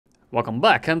Welcome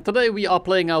back, and today we are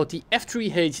playing out the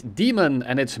F3H Demon,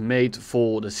 and it's made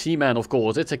for the Seamen, of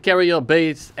course. It's a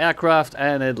carrier-based aircraft,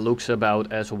 and it looks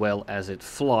about as well as it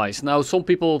flies. Now, some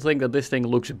people think that this thing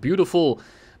looks beautiful,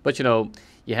 but you know,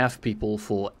 you have people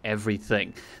for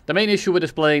everything. The main issue with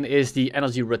this plane is the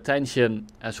energy retention,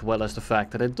 as well as the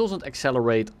fact that it doesn't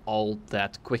accelerate all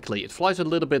that quickly. It flies a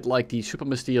little bit like the Super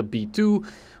Mystere B2,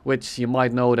 which you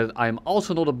might know that I'm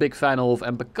also not a big fan of,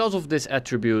 and because of this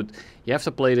attribute, you have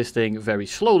to play this thing very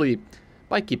slowly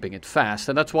by keeping it fast.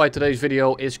 And that's why today's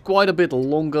video is quite a bit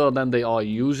longer than they are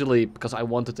usually, because I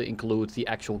wanted to include the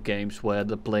actual games where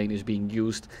the plane is being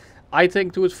used, I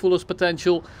think, to its fullest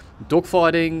potential.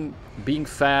 Dogfighting, being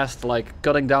fast, like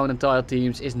cutting down entire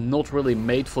teams, is not really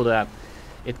made for that.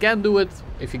 It can do it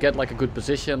if you get like a good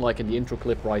position, like in the intro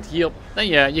clip right here. Then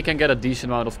yeah, you can get a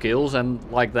decent amount of kills, and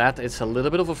like that, it's a little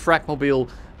bit of a fragmobile,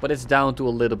 but it's down to a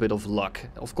little bit of luck.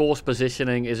 Of course,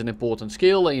 positioning is an important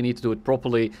skill, and you need to do it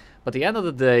properly. But at the end of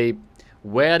the day,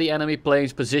 where the enemy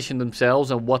planes position themselves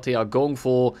and what they are going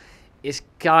for is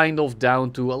kind of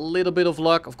down to a little bit of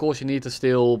luck. Of course, you need to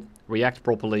still react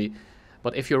properly.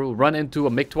 But if you run into a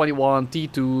MiG-21,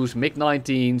 T2s,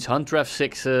 MiG-19s, Hunter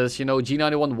F6s, you know,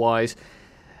 G91Ys,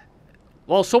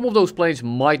 well, some of those planes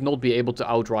might not be able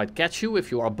to outright catch you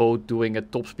if you are both doing a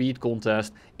top speed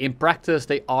contest. In practice,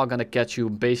 they are going to catch you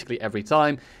basically every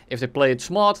time. If they play it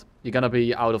smart, you're going to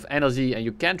be out of energy and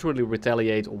you can't really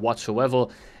retaliate whatsoever.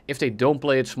 If they don't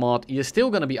play it smart, you're still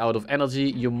going to be out of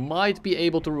energy. You might be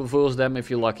able to reverse them if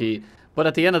you're lucky. But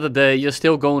at the end of the day, you're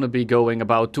still going to be going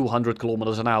about 200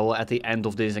 kilometers an hour at the end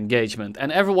of this engagement.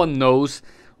 And everyone knows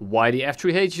why the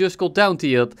F3H just got down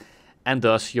tiered. And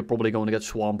thus, you're probably going to get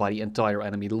swarmed by the entire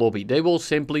enemy lobby. They will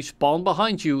simply spawn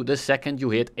behind you the second you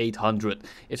hit 800.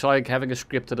 It's like having a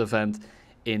scripted event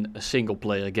in a single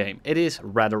player game. It is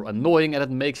rather annoying and it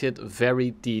makes it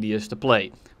very tedious to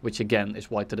play. Which again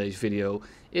is why today's video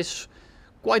is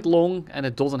quite long and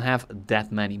it doesn't have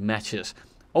that many matches.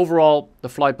 Overall, the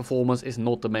flight performance is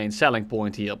not the main selling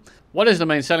point here. What is the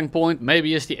main selling point?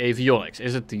 Maybe it's the avionics.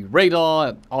 Is it the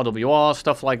radar, RWR,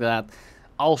 stuff like that?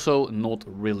 Also, not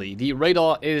really. The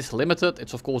radar is limited.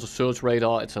 It's of course a search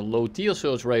radar. It's a low tier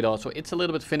search radar, so it's a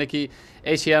little bit finicky.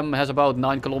 ACM has about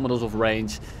 9 kilometers of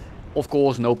range. Of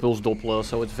course, no pulse Doppler,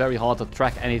 so it's very hard to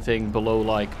track anything below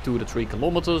like 2 to 3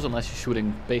 kilometers unless you're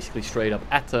shooting basically straight up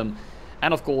at them.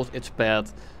 And of course, it's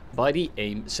paired by the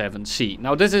AIM-7C.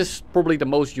 Now, this is probably the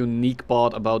most unique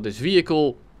part about this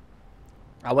vehicle.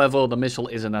 However, the missile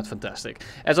isn't that fantastic.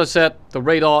 As I said, the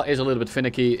radar is a little bit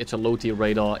finicky. It's a low tier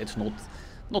radar. It's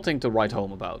nothing to write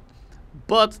home about.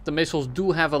 But the missiles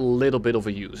do have a little bit of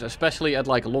a use, especially at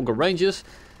like longer ranges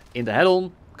in the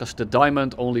head-on, because the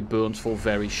diamond only burns for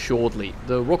very shortly.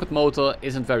 The rocket motor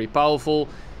isn't very powerful.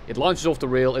 It launches off the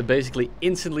rail, it basically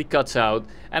instantly cuts out,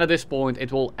 and at this point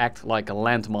it will act like a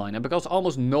landmine. And because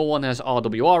almost no one has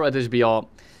RWR at this BR,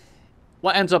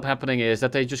 what ends up happening is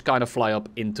that they just kind of fly up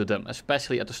into them,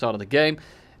 especially at the start of the game.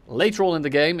 Later on in the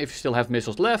game, if you still have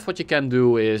missiles left, what you can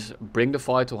do is bring the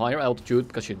fight to higher altitude,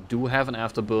 because you do have an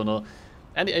afterburner,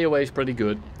 and the AOA is pretty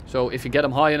good. So if you get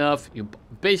them high enough, you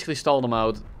basically stall them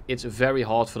out. It's very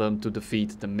hard for them to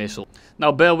defeat the missile.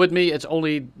 Now bear with me, it's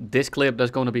only this clip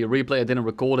that's going to be a replay. I didn't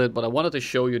record it, but I wanted to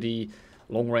show you the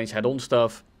long range head-on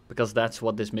stuff, because that's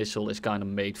what this missile is kind of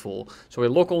made for. So we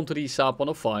lock onto the Saab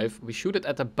 105, we shoot it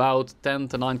at about 10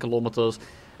 to 9 kilometers,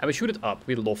 and we shoot it up,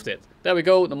 we loft it. There we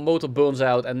go, the motor burns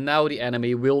out, and now the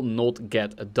enemy will not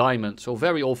get a diamond. So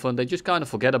very often they just kind of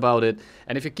forget about it,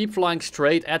 and if you keep flying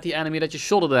straight at the enemy that you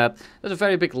shot it at, there's a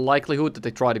very big likelihood that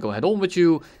they try to go head on with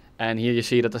you. And here you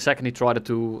see that the second he tried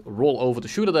to roll over to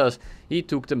shoot at us, he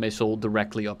took the missile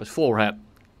directly up his forehead.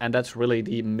 And that's really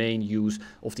the main use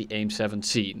of the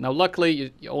AIM-7C. Now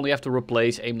luckily you only have to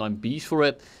replace AIM-9Bs for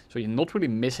it, so you're not really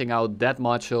missing out that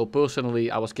much. So personally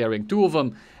I was carrying 2 of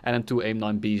them and then 2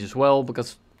 AIM-9Bs as well,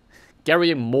 because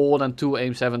carrying more than 2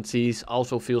 AIM-7Cs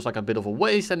also feels like a bit of a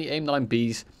waste. And the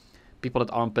AIM-9Bs, people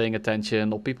that aren't paying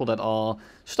attention or people that are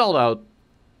stalled out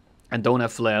and don't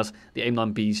have flares, the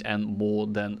AIM-9Bs and more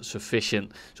than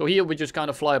sufficient. So here we just kind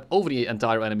of fly up over the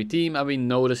entire enemy team and we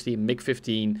notice the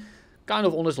MiG-15 kind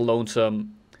of on his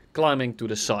lonesome climbing to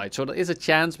the side. So there is a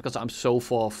chance, because I'm so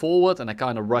far forward and I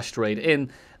kind of rush straight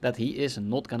in, that he is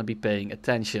not going to be paying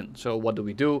attention. So what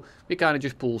do? We kind of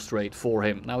just pull straight for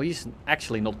him. Now he's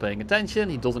actually not paying attention.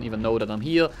 He doesn't even know that I'm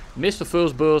here. Missed the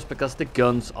first burst because the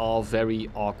guns are very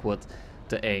awkward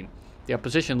to aim. They are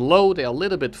positioned low, they are a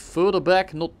little bit further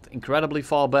back, not incredibly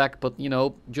far back, but you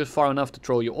know, just far enough to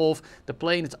throw you off. The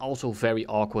plane is also very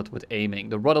awkward with aiming.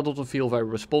 The rudder doesn't feel very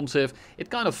responsive.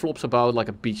 It kind of flops about like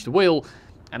a beached whale.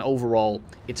 and overall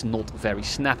it's not very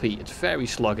snappy, it's very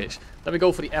sluggish. Then we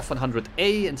go for the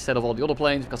F100A instead of all the other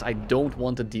planes, because I don't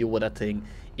want to deal with that thing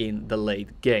in the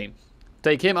late game.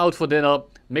 Take him out for dinner,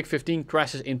 MiG-15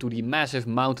 crashes into the massive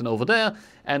mountain over there,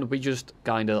 and we just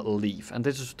kinda leave. And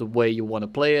this is the way you want to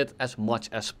play it as much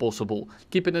as possible.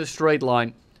 Keep it in a straight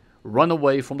line, run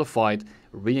away from the fight,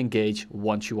 re-engage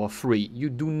once you are free. You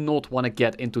do not want to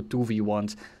get into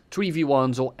 2v1s,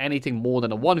 3v1s or anything more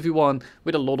than a 1v1.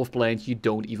 With a lot of planes you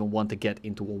don't even want to get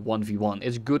into a 1v1.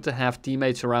 It's good to have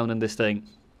teammates around in this thing,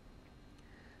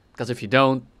 because if you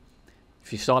don't,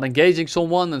 if you start engaging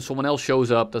someone and someone else shows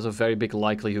up, there's a very big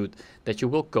likelihood that you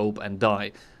will cope and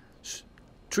die.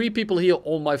 3 people here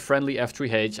on my friendly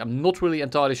F3H. I'm not really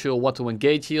entirely sure what to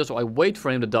engage here, so I wait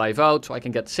for him to dive out so I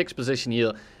can get 6th position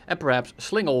here and perhaps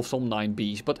sling off some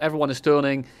 9Bs. But everyone is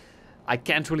turning. I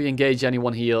can't really engage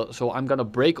anyone here, so I'm gonna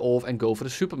break off and go for the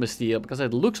Super Mystere, because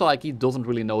it looks like he doesn't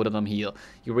really know that I'm here.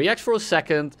 He reacts for a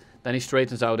second, then he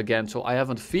straightens out again, so I have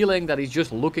a feeling that he's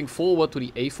just looking forward to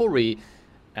the A4E.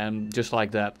 And just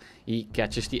like that, he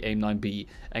catches the AIM-9B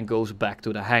and goes back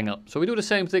to the hangar. So we do the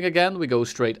same thing again. We go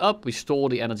straight up, we store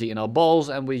the energy in our balls,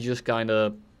 and we just kind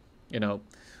of, you know,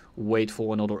 wait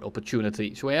for another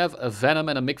opportunity. So we have a Venom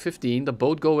and a MiG-15. They're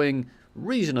both going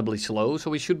reasonably slow, so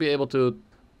we should be able to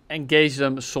engage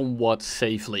them somewhat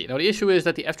safely. Now the issue is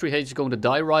that the F3H is going to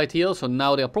die right here, so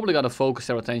now they're probably going to focus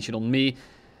their attention on me.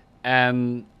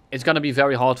 And it's going to be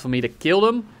very hard for me to kill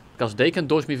them, because they can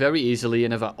dodge me very easily,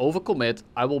 and if I overcommit,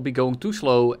 I will be going too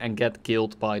slow and get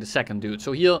killed by the second dude.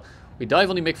 So here, we dive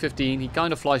on the MiG-15, he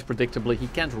kind of flies predictably, he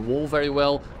can't roll very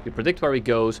well, we predict where he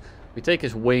goes, we take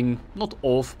his wing, not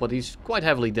off, but he's quite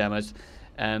heavily damaged.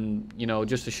 And, you know,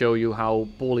 just to show you how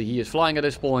poorly he is flying at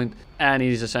this point, and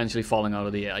he's essentially falling out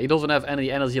of the air. He doesn't have any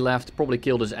energy left, probably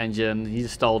killed his engine,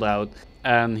 he's stalled out,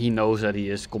 and he knows that he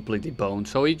is completely boned.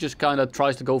 So he just kind of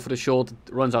tries to go for the shot,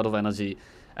 runs out of energy,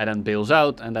 and then bails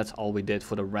out, and that's all we did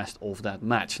for the rest of that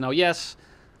match. Now yes,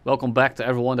 welcome back to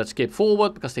everyone that skipped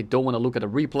forward because they don't want to look at a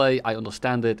replay. I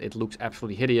understand it, it looks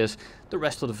absolutely hideous. The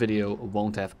rest of the video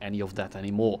won't have any of that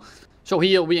anymore. So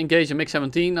here we engage a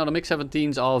MiG-17. Now the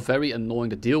MiG-17s are very annoying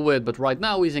to deal with, but right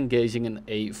now he's engaging an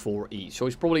A4E. So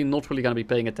he's probably not really going to be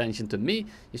paying attention to me.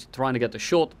 He's trying to get the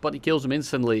shot, but he kills him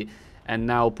instantly, and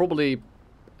now probably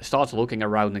starts looking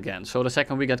around again. So the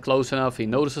second we get close enough, he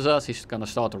notices us, he's going to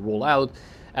start to roll out.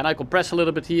 And I compress a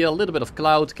little bit here, a little bit of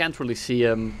cloud, can't really see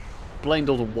him. Plane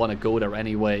doesn't want to go there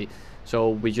anyway.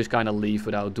 So we just kind of leave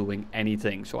without doing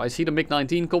anything. So I see the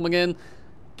MiG-19 coming in.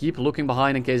 Keep looking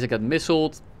behind in case I get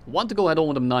missiled. Want to go head on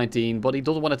with the 19, but he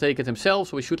doesn't want to take it himself,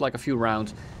 so we shoot like a few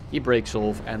rounds. He breaks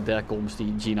off, and there comes the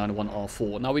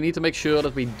G91R4. Now we need to make sure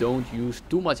that we don't use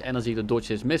too much energy to dodge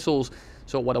his missiles.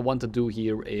 So what I want to do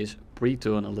here is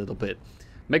pre-turn a little bit.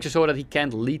 Makes it so that he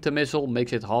can't lead the missile,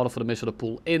 makes it harder for the missile to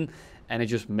pull in, and it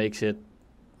just makes it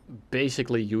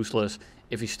basically useless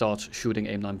if he starts shooting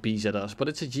AIM-9Bs at us. But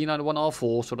it's a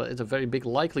G91R4, so that it's a very big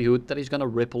likelihood that he's going to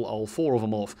ripple all 4 of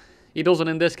them off. He doesn't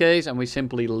in this case, and we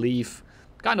simply leave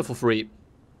kind of for free.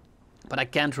 But I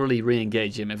can't really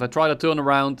re-engage him. If I try to turn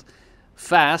around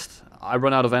fast, I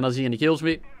run out of energy and he kills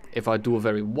me. If I do a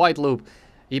very wide loop,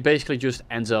 he basically just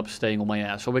ends up staying on my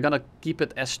ass. So we're going to keep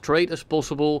it as straight as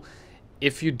possible.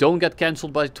 If you don't get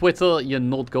cancelled by Twitter, you're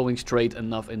not going straight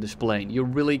enough in this plane. You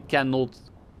really cannot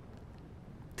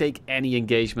take any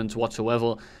engagements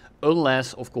whatsoever,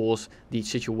 unless, of course, the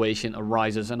situation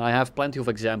arises. And I have plenty of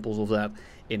examples of that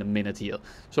in a minute here.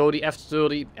 So the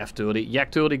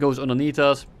Yak 30 goes underneath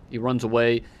us. He runs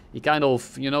away. He kind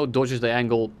of, you know, dodges the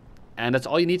angle. And that's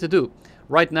all you need to do.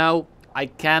 Right now, I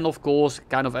can, of course,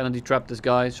 kind of energy trap this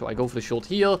guy. So I go for the shot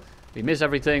here. We miss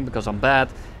everything because I'm bad,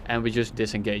 and we just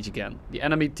disengage again. The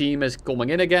enemy team is coming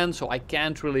in again, so I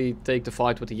can't really take the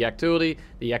fight with the Yak 30.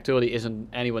 The Yak 30 isn't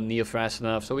anywhere near fast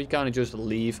enough, so we kind of just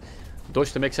leave.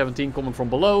 Dodge the MiG-17 coming from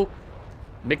below.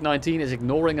 MiG-19 is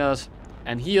ignoring us,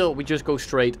 and here we just go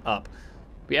straight up.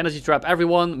 We energy trap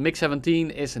everyone.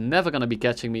 MiG-17 is never going to be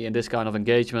catching me in this kind of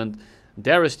engagement.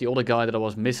 There is the other guy that I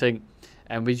was missing,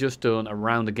 and we just turn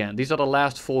around again. These are the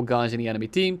last 4 guys in the enemy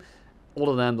team.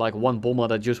 Other than like one bomber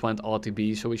that just went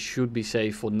RTB, so we should be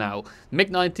safe for now.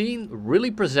 MiG-19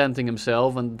 really presenting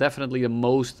himself, and definitely the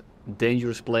most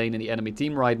dangerous plane in the enemy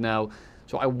team right now.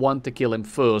 So I want to kill him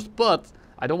first, but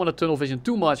I don't want to tunnel vision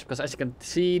too much, because as you can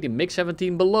see, the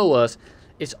MiG-17 below us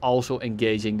is also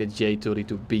engaging the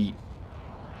J-32B.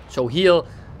 So here,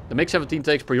 the MiG-17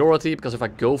 takes priority, because if I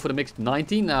go for the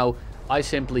MiG-19 now, I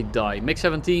simply die.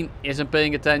 MiG-17 isn't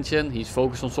paying attention, he's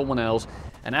focused on someone else.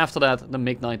 And after that, the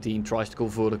MiG-19 tries to go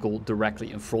vertical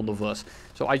directly in front of us.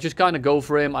 So I just kind of go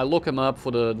for him. I lock him up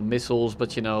for the missiles,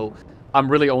 but you know, I'm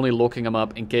really only locking him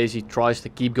up in case he tries to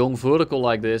keep going vertical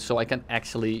like this, so I can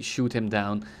actually shoot him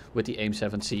down with the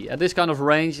AIM-7C. At this kind of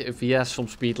range, if he has some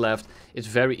speed left, it's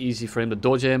very easy for him to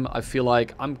dodge him. I feel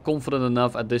like I'm confident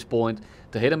enough at this point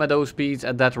to hit him at those speeds,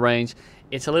 at that range.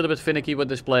 It's a little bit finicky with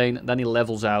this plane, then he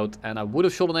levels out, and I would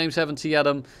have shot an AIM-7C at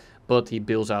him, but he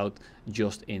bails out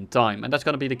just in time. And that's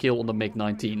going to be the kill on the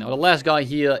MiG-19. Now the last guy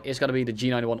here is going to be the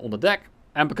G91 on the deck.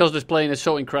 And because this plane is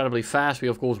so incredibly fast, we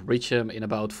of course reach him in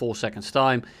about 4 seconds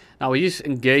time. Now he's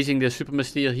engaging the Super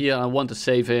Mystere here, and I want to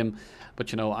save him.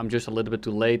 But you know, I'm just a little bit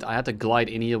too late. I had to glide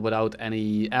in here without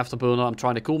any afterburner. I'm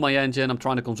trying to cool my engine, I'm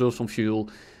trying to conserve some fuel.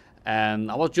 And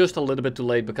I was just a little bit too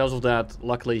late because of that.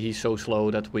 Luckily he's so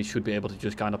slow that we should be able to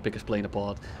just kind of pick his plane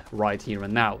apart right here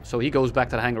and now. So he goes back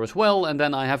to the hangar as well. And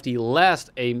then I have the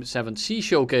last AIM-7C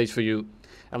showcase for you,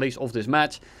 at least of this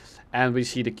match. And we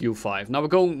see the Q5. Now we're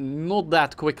going not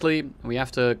that quickly. We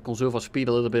have to conserve our speed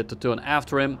a little bit to turn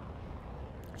after him.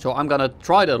 So I'm gonna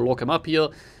try to lock him up here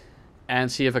and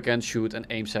see if I can shoot an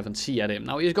AIM-7C at him.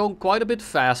 Now he's going quite a bit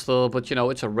faster, but you know,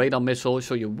 it's a radar missile,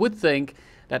 so you would think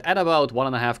that at about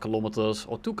 1.5 kilometers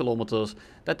or 2 kilometers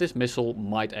that this missile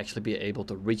might actually be able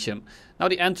to reach him. Now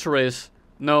the answer is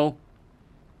no.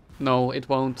 No, it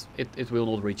won't. It will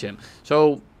not reach him.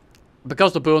 So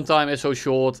because the burn time is so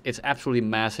short, it's absolutely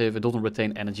massive. It doesn't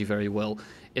retain energy very well.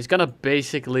 It's gonna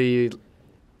basically,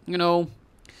 you know,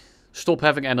 stop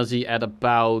having energy at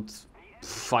about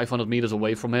 500 meters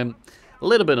away from him. A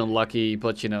little bit unlucky,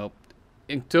 but you know,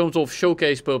 in terms of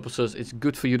showcase purposes, it's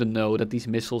good for you to know that these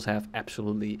missiles have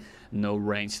absolutely no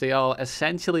range. They are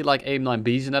essentially like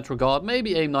AIM-9Bs in that regard,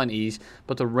 maybe AIM-9Es,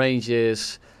 but the range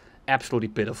is absolutely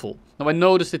pitiful. Now I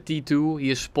noticed the T2, he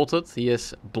is spotted, he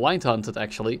is blind hunted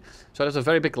actually. So there's a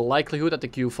very big likelihood that the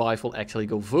Q5 will actually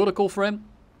go vertical for him,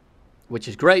 which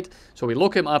is great. So we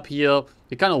lock him up here,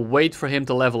 we kind of wait for him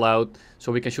to level out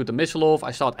so we can shoot the missile off.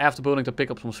 I start afterburning to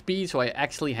pick up some speed, so I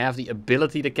actually have the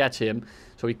ability to catch him.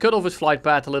 So we cut off his flight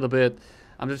path a little bit.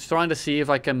 I'm just trying to see if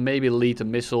I can maybe lead the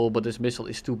missile, but this missile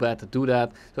is too bad to do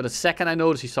that. So the second I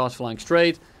notice he starts flying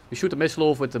straight, we shoot the missile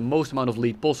off with the most amount of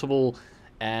lead possible.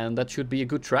 And that should be a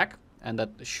good track, and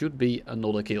that should be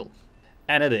another kill.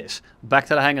 And it is. Back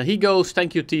to the hangar he goes.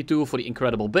 Thank you T2 for the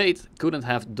incredible bait. Couldn't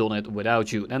have done it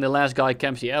without you. And the last guy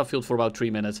camps the airfield for about 3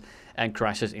 minutes and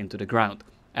crashes into the ground.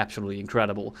 Absolutely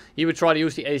incredible. He would try to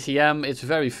use the ACM. It's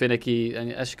very finicky,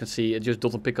 and as you can see, it just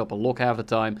doesn't pick up a lock half the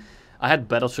time. I had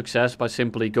better success by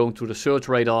simply going through the search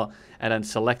radar and then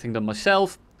selecting them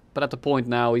myself. But at the point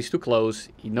now, he's too close.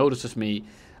 He notices me.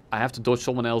 I have to dodge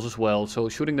someone else as well, so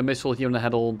shooting the missile here in the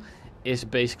head-on is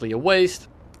basically a waste.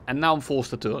 And now I'm forced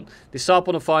to turn. The Saab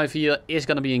 105 here is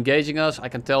going to be engaging us. I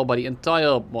can tell by the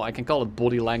entire, well, I can call it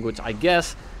body language, I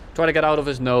guess. Try to get out of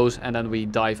his nose, and then we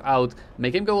dive out.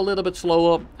 Make him go a little bit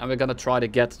slower, and we're going to try to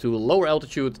get to lower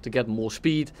altitude to get more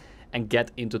speed. And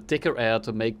get into thicker air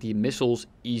to make the missiles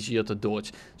easier to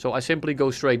dodge. So I simply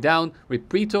go straight down, we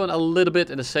pre-turn a little bit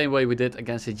in the same way we did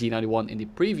against the G91 in the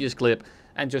previous clip.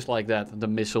 And just like that, the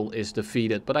missile is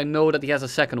defeated. But I know that he has a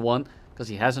second one, because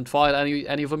he hasn't fired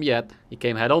any of them yet. He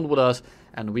came head on with us,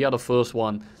 and we are the first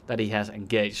one that he has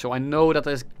engaged. So I know that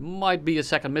there might be a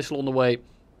second missile on the way.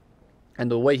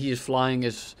 And the way he is flying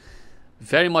is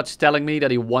very much telling me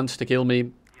that he wants to kill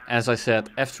me. As I said,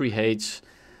 F3H,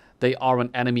 they are an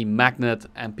enemy magnet,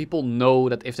 and people know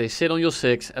that if they sit on your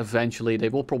 6, eventually they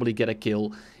will probably get a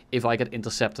kill if I get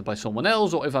intercepted by someone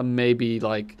else, or if I maybe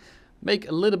like make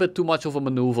a little bit too much of a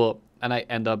maneuver and I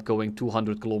end up going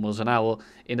 200 kilometers an hour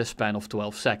in a span of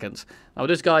 12 seconds. Now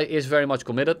this guy is very much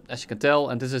committed, as you can tell,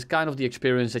 and this is kind of the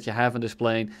experience that you have in this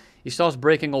plane. He starts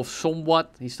breaking off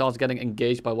somewhat, he starts getting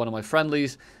engaged by one of my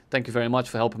friendlies. Thank you very much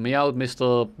for helping me out,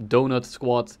 Mr. Donut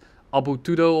Squad. Abu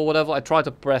Tudo or whatever. I tried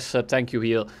to press thank you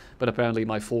here, but apparently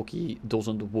my 4 key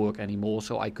doesn't work anymore,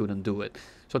 so I couldn't do it.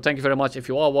 So thank you very much if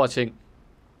you are watching,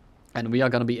 and we are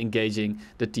going to be engaging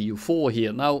the TU4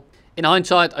 here. Now, in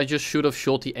hindsight, I just should have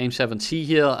shot the AIM-7C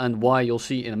here, and why you'll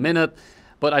see in a minute,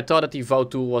 but I thought that the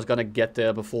VOW2 was going to get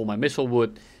there before my missile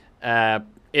would.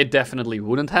 It definitely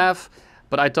wouldn't have,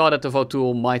 but I thought that the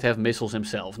VOW2 might have missiles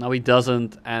himself. Now he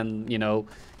doesn't, and, you know,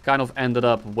 kind of ended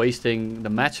up wasting the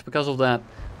match because of that.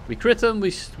 We crit him,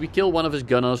 we kill one of his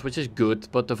gunners, which is good,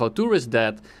 but the VOW2 is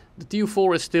dead, the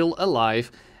TU4 is still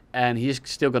alive, and he is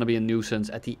still going to be a nuisance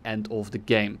at the end of the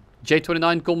game.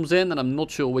 J29 comes in, and I'm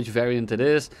not sure which variant it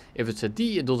is. If it's a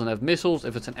D, it doesn't have missiles,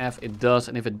 if it's an F, it does,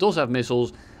 and if it does have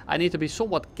missiles, I need to be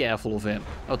somewhat careful of him.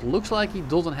 Now, it looks like he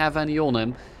doesn't have any on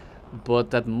him,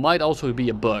 but that might also be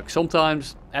a bug.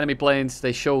 Sometimes enemy planes,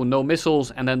 they show no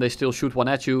missiles, and then they still shoot one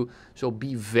at you, so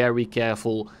be very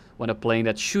careful when a plane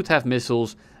that should have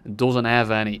missiles doesn't have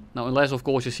any. Now, unless of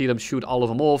course you see them shoot all of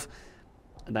them off,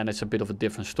 and then it's a bit of a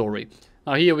different story.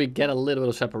 Now here we get a little bit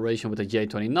of separation with the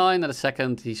J-29, and the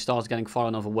second he starts getting far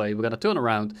enough away, we're going to turn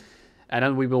around, and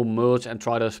then we will merge and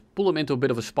try to pull him into a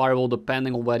bit of a spiral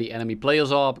depending on where the enemy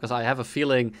players are, because I have a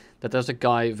feeling that there's a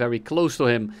guy very close to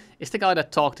him. It's the guy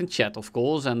that talked in chat, of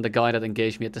course, and the guy that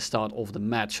engaged me at the start of the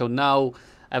match. So now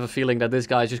I have a feeling that this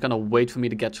guy is just going to wait for me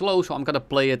to get slow, so I'm going to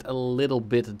play it a little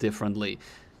bit differently.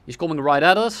 He's coming right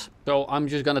at us, so I'm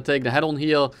just going to take the head-on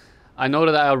here. I know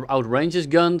that I outrange his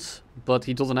guns, but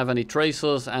he doesn't have any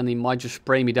tracers, and he might just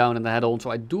spray me down in the head-on, so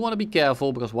I do want to be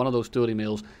careful, because one of those 30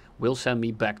 mils will send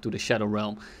me back to the Shadow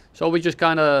Realm. So we just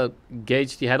kind of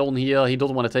gauge the head-on here. He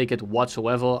doesn't want to take it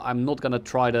whatsoever. I'm not going to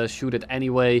try to shoot it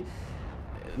anyway.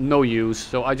 No use.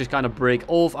 So I just kind of break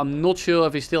off. I'm not sure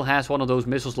if he still has one of those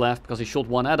missiles left, because he shot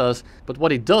one at us. But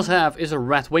what he does have is a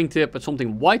red wingtip with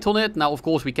something white on it. Now, of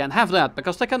course, we can't have that,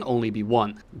 because there can only be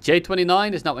one.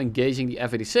 J-29 is now engaging the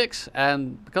F-86.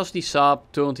 And because the Saab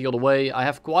turned the other way, I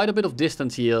have quite a bit of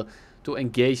distance here to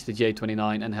engage the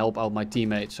J-29 and help out my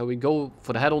teammates. So we go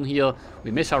for the head-on here,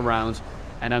 we miss our rounds,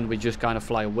 and then we just kind of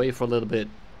fly away for a little bit.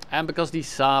 And because the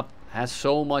Saab has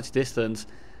so much distance,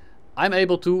 I'm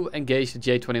able to engage the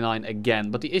J-29 again.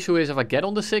 But the issue is, if I get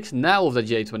on the 6 now of the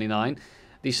J-29,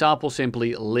 the Saab will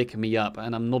simply lick me up,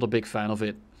 and I'm not a big fan of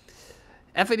it.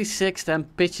 F-86 then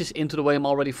pitches into the way I'm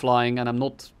already flying, and I'm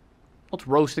not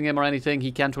roasting him or anything.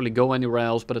 He can't really go anywhere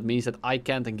else, but it means that I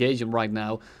can't engage him right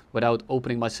now without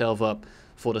opening myself up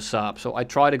for the Saab. So I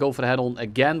try to go for the head-on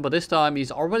again, but this time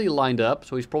he's already lined up,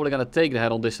 so he's probably going to take the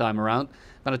head-on this time around.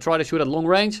 I'm going to try to shoot at long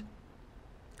range,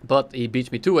 but he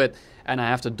beats me to it, and I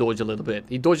have to dodge a little bit.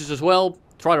 He dodges as well,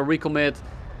 try to recommit,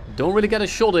 don't really get a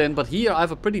shot in, but here I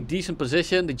have a pretty decent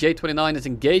position. The J-29 is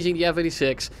engaging the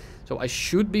F-86, so I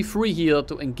should be free here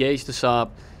to engage the Saab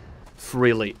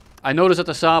freely. I noticed that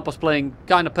the Saab was playing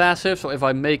kind of passive, so if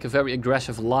I make a very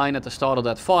aggressive line at the start of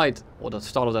that fight, or the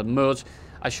start of that merge,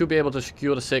 I should be able to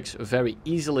secure the 6 very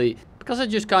easily, because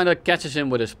it just kind of catches him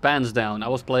with his pants down. I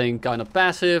was playing kind of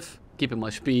passive, keeping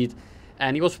my speed,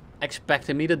 and he was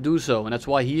expecting me to do so, and that's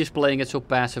why he is playing it so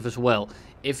passive as well.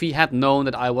 If he had known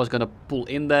that I was going to pull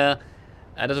in there,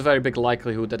 there's a very big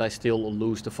likelihood that I still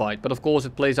lose the fight. But of course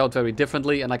it plays out very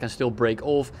differently, and I can still break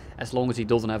off as long as he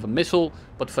doesn't have a missile.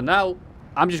 But for now,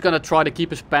 I'm just going to try to keep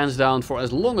his pants down for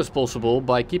as long as possible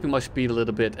by keeping my speed a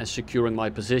little bit and securing my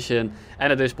position.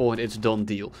 And at this point, it's done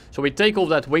deal. So we take off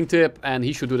that wingtip, and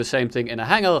he should do the same thing in a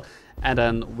hangar. And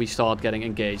then we start getting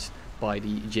engaged by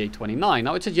the J-29.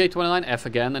 Now it's a J-29F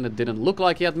again, and it didn't look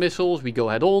like he had missiles. We go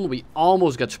head on. We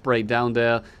almost get sprayed down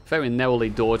there. Very narrowly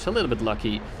dodged, a little bit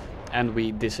lucky. And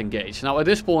we disengage. Now at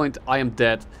this point, I am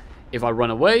dead if I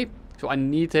run away. So I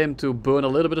need him to burn a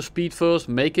little bit of speed first,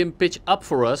 make him pitch up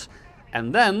for us.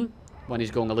 And then, when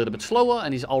he's going a little bit slower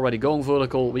and he's already going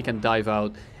vertical, we can dive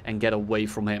out and get away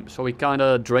from him. So we kind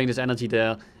of drained his energy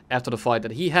there after the fight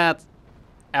that he had,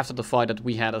 after the fight that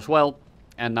we had as well.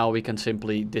 And now we can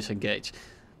simply disengage.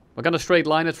 We're going to straight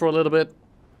line it for a little bit.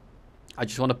 I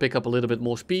just want to pick up a little bit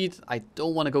more speed. I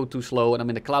don't want to go too slow, and I'm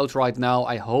in the clouds right now.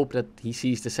 I hope that he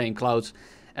sees the same clouds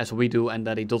as we do and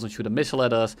that he doesn't shoot a missile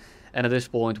at us. And at this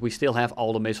point, we still have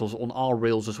all the missiles on our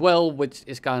rails as well, which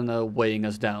is kind of weighing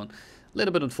us down. A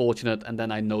little bit unfortunate, and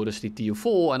then I noticed the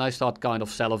TU4 and I start kind of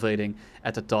salivating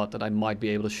at the thought that I might be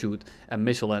able to shoot a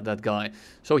missile at that guy.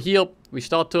 So here we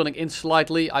start turning in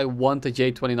slightly. I want the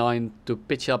J-29 to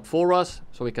pitch up for us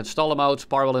so we can stall him out,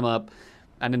 spiral him up,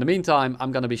 and in the meantime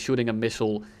I'm going to be shooting a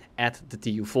missile at the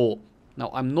TU4.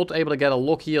 Now I'm not able to get a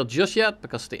lock here just yet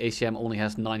because the ACM only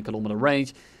has 9-kilometer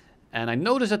range. And I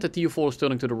noticed that the TU4 is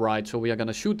turning to the right, so we are going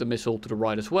to shoot the missile to the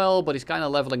right as well, but he's kind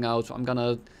of leveling out, so I'm going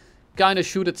to kind of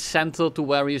shoot it center to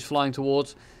where he is flying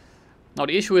towards. Now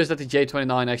the issue is that the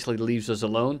J-29 actually leaves us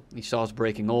alone. He starts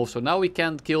breaking off, so now we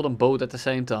can't kill them both at the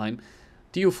same time.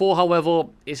 TU4, however,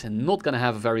 is not going to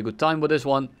have a very good time with this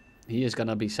one. He is going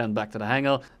to be sent back to the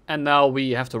hangar. And now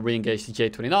we have to re-engage the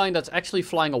J-29 that's actually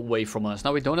flying away from us.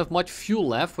 Now we don't have much fuel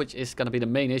left, which is going to be the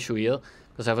main issue here,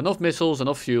 because I have enough missiles,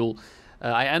 enough fuel.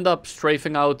 I end up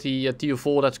strafing out the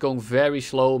TU4 that's going very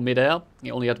slow mid-air. He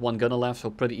only had one gunner left, so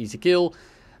pretty easy kill.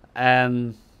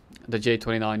 And the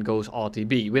J-29 goes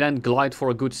RTB. We then glide for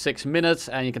a good 6 minutes,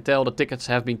 and you can tell the tickets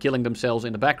have been killing themselves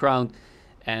in the background.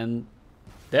 And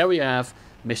there we have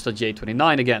Mr.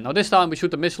 J-29 again. Now this time we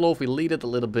shoot the missile off, we lead it a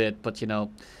little bit, but you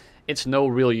know, it's no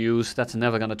real use. That's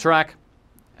never gonna track.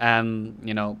 And,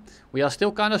 you know, we are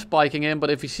still kind of spiking him,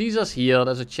 but if he sees us here,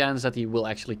 there's a chance that he will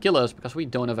actually kill us, because we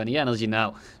don't have any energy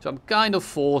now. So I'm kind of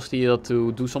forced here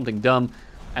to do something dumb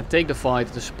and take the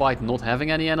fight despite not having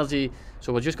any energy.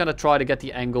 So we're just going to try to get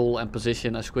the angle and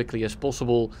position as quickly as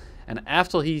possible. And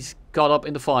after he's got up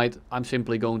in the fight, I'm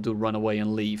simply going to run away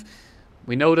and leave.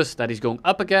 We notice that he's going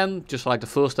up again, just like the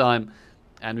first time.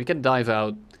 And we can dive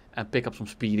out and pick up some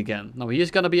speed again. Now he is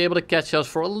going to be able to catch us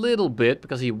for a little bit,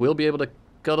 because he will be able to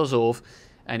cut us off.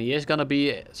 And he is going to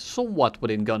be somewhat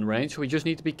within gun range. So we just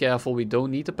need to be careful. We don't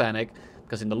need to panic,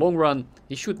 because in the long run,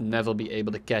 he should never be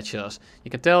able to catch us. You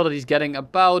can tell that he's getting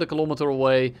about 1 kilometer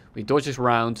away. We dodge his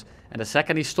round. And the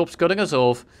second he stops cutting us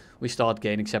off, we start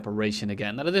gaining separation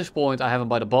again. And at this point, I have him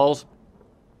by the balls.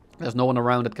 There's no one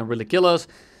around that can really kill us.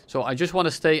 So I just want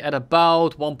to stay at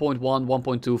about 1.1,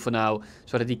 1.2 for now.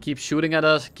 So that he keeps shooting at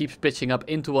us, keeps pitching up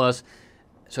into us.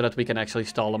 So that we can actually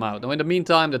stall him out. Now in the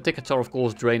meantime, the tickets are of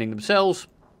course draining themselves.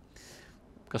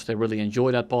 Because they really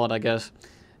enjoy that part, I guess.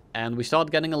 And we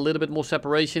start getting a little bit more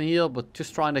separation here. But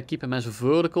just trying to keep him as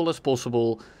vertical as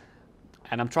possible.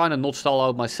 And I'm trying to not stall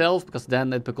out myself, because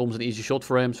then it becomes an easy shot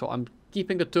for him. So I'm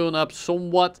keeping the turn up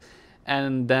somewhat.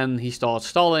 And then he starts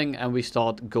stalling and we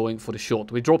start going for the shot.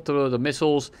 We dropped the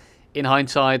missiles. In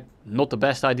hindsight, not the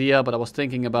best idea, but I was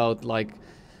thinking about like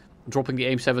dropping the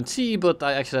AIM-7C, but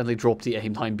I accidentally dropped the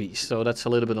AIM-9B. So that's a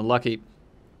little bit unlucky.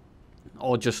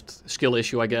 Or just skill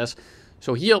issue, I guess.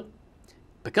 So here,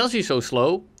 because he's so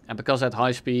slow, and because at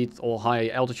high speed or high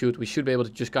altitude, we should be able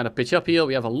to just kind of pitch up here.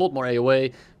 We have a lot more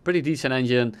AOA, pretty decent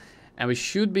engine, and we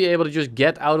should be able to just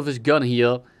get out of his gun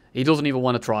here. He doesn't even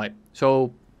want to try.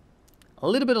 So a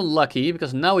little bit unlucky,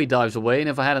 because now he dives away, and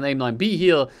if I had an AIM-9B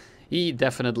here, he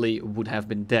definitely would have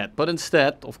been dead. But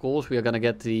instead, of course, we are going to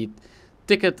get the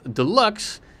ticket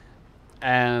deluxe,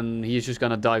 and he's just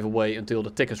going to dive away until the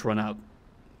tickets run out.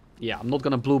 Yeah, I'm not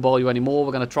going to blue ball you anymore.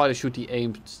 We're going to try to shoot the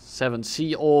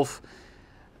AIM-7C off.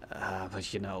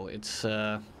 But you know, it's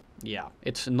yeah,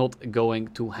 it's not going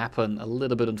to happen. A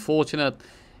little bit unfortunate.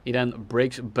 He then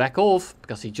breaks back off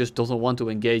because he just doesn't want to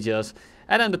engage us.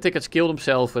 And then the tickets killed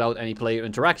himself without any player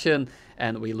interaction,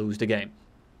 and we lose the game.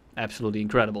 Absolutely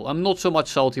incredible. I'm not so much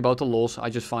salty about the loss. I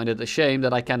just find it a shame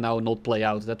that I can now not play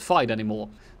out that fight anymore.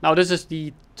 Now this is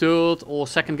the third or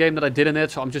second game that I did in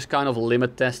it, so I'm just kind of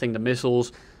limit testing the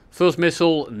missiles. First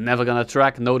missile, never gonna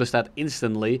track, notice that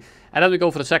instantly. And then we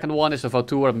go for the second one, it's the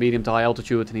Vautour, medium to high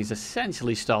altitude, and he's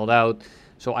essentially stalled out.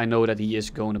 So I know that he is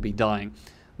going to be dying.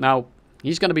 Now,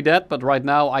 he's gonna be dead, but right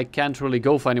now I can't really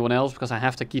go for anyone else, because I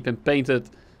have to keep him painted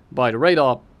by the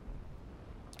radar.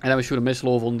 And then we shoot a missile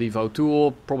off on the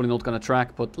Vautour, probably not gonna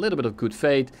track, but a little bit of good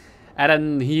fate. And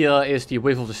then here is the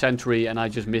whiff of the century, and I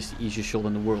just missed the easiest shot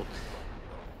in the world.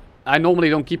 I normally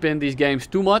don't keep in these games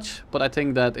too much, but I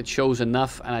think that it shows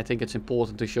enough, and I think it's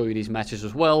important to show you these matches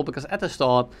as well, because at the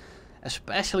start,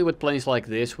 especially with planes like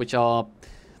this, which are,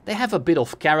 they have a bit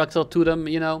of character to them,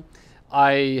 you know.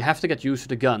 I have to get used to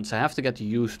the guns, I have to get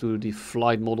used to the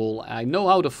flight model. I know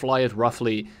how to fly it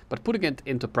roughly, but putting it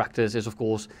into practice is of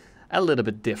course a little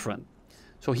bit different.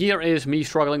 So here is me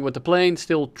struggling with the plane,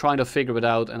 still trying to figure it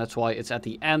out, and that's why it's at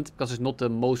the end, because it's not the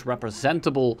most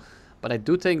representable. But I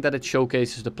do think that it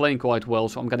showcases the plane quite well,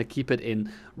 so I'm going to keep it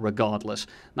in regardless.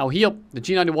 Now here, the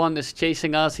G91 is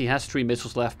chasing us. He has 3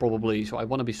 missiles left probably, so I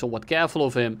want to be somewhat careful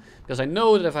of him. Because I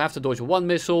know that if I have to dodge one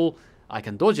missile, I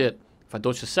can dodge it. If I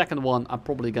dodge the second one, I'm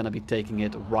probably going to be taking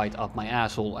it right up my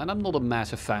asshole. And I'm not a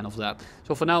massive fan of that.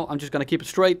 So for now, I'm just going to keep it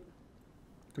straight.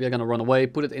 We are going to run away,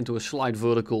 put it into a slight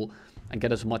vertical, and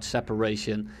get as much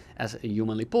separation as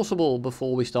humanly possible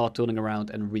before we start turning around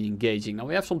and re-engaging. Now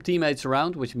we have some teammates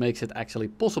around, which makes it actually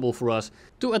possible for us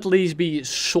to at least be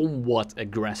somewhat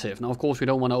aggressive. Now of course we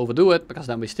don't want to overdo it, because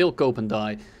then we still cope and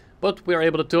die. But we're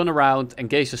able to turn around,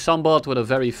 engage the Sunbird with a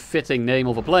very fitting name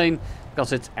of a plane,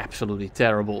 because it's absolutely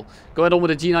terrible. Go ahead on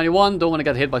with the G91, don't want to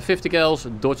get hit by 50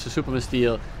 cals, dodge the Super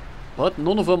Mystere. But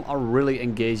none of them are really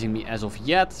engaging me as of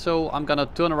yet, so I'm gonna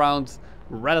turn around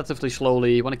relatively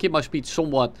slowly. Want to keep my speed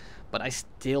somewhat, but I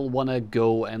still want to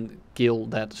go and kill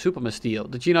that Super Mystere.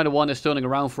 The G91 is turning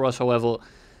around for us, however,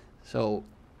 so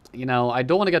you know, I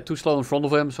don't want to get too slow in front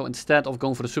of him. So instead of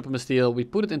going for the Super Mystere, we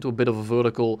put it into a bit of a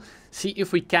vertical, see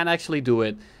if we can actually do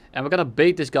it. And we're gonna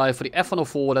bait this guy for the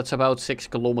F104, that's about 6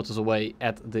 kilometers away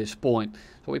at this point.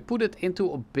 So we put it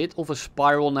into a bit of a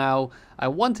spiral now. I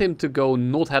want him to go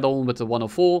not head on with the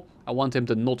 104. I want him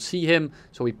to not see him.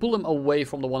 So we pull him away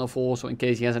from the 104, so in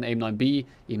case he has an AIM-9B,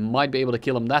 he might be able to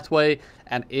kill him that way.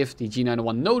 And if the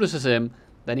G91 notices him,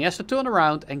 then he has to turn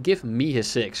around and give me his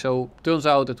 6. So turns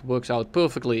out it works out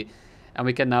perfectly. And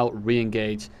we can now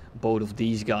re-engage both of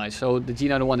these guys. So the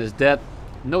G91 is dead.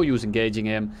 No use engaging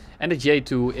him, and the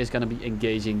J2 is going to be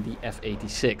engaging the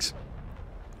F86.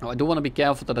 Now I do want to be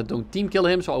careful that I don't team kill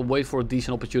him, so I'll wait for a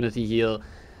decent opportunity here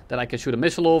that I can shoot a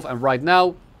missile off. And right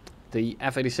now, The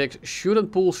F86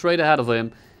 shouldn't pull straight ahead of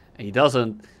him, and he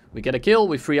doesn't. We get a kill,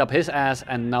 we free up his ass,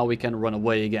 and now we can run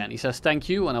away again. He says thank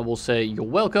you, and I will say you're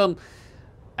welcome.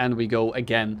 And we go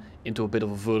again into a bit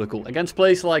of a vertical. Against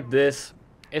plays like this,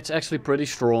 it's actually pretty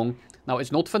strong. Now,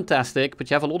 it's not fantastic, but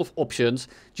you have a lot of options.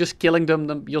 Just killing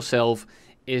them yourself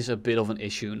is a bit of an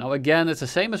issue. Now, again, it's the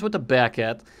same as with the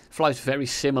Bearcat. Flies very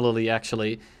similarly,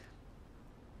 actually.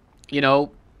 You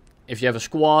know, if you have a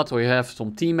squad or you have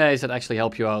some teammates that actually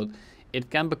help you out, it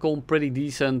can become pretty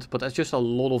decent, but there's just a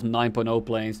lot of 9.0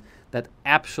 planes that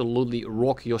absolutely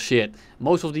rock your shit.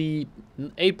 Most of the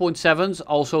 8.7s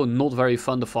also not very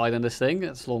fun to fight in this thing,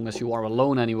 as long as you are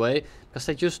alone anyway, because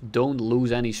they just don't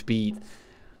lose any speed.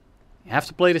 You have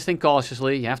to play this thing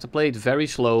cautiously, you have to play it very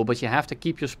slow, but you have to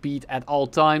keep your speed at all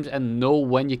times and know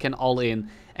when you can all in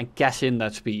and cash in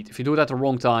that speed. If you do that the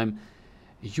wrong time,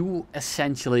 you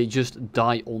essentially just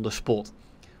die on the spot,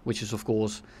 which is of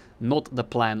course not the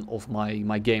plan of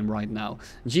my game right now.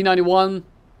 G91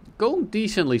 going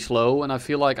decently slow, and I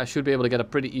feel like I should be able to get a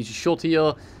pretty easy shot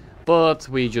here, but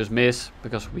we just miss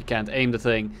because we can't aim the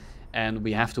thing and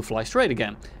we have to fly straight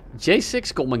again.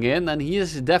 J6 coming in, and he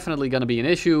is definitely going to be an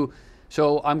issue,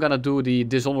 so I'm going to do the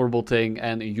dishonorable thing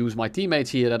and use my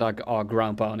teammates here that are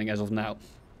ground pounding as of now.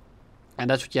 And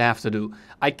that's what you have to do.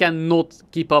 I cannot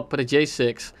keep up with a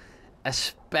J6,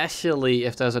 especially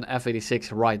if there's an F86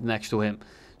 right next to him.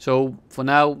 So for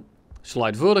now,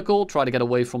 slide vertical, try to get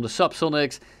away from the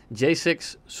subsonics.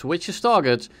 J6 switches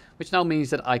targets, which now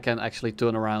means that I can actually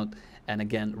turn around and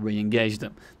again re-engage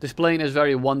them. This plane is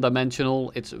very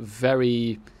one-dimensional. It's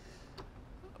very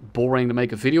boring to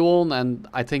make a video on, and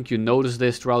I think you notice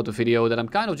this throughout the video, that I'm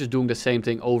kind of just doing the same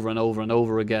thing over and over and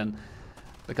over again.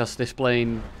 Because this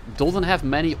plane doesn't have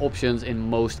many options in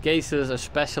most cases,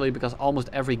 especially because almost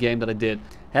every game that I did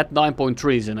had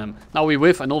 9.3s in them. Now we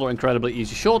whiff another incredibly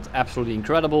easy shot, absolutely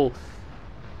incredible.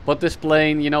 But this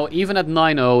plane, you know, even at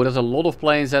 9.0, there's a lot of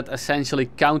planes that essentially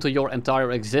counter your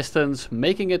entire existence,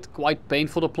 making it quite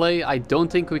painful to play. I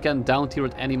don't think we can down tier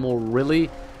it anymore, really.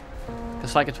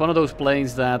 It's like, it's one of those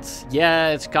planes that,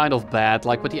 yeah, it's kind of bad,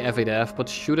 like with the F8F, but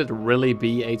should it really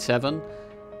be 8.7?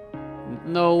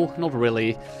 No, not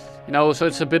really. You know, so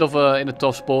it's a bit of in a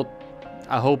tough spot.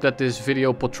 I hope that this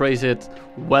video portrays it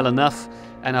well enough,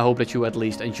 and I hope that you at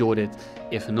least enjoyed it,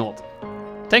 if not.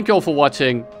 Thank you all for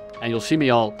watching, and you'll see me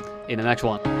all in the next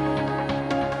one.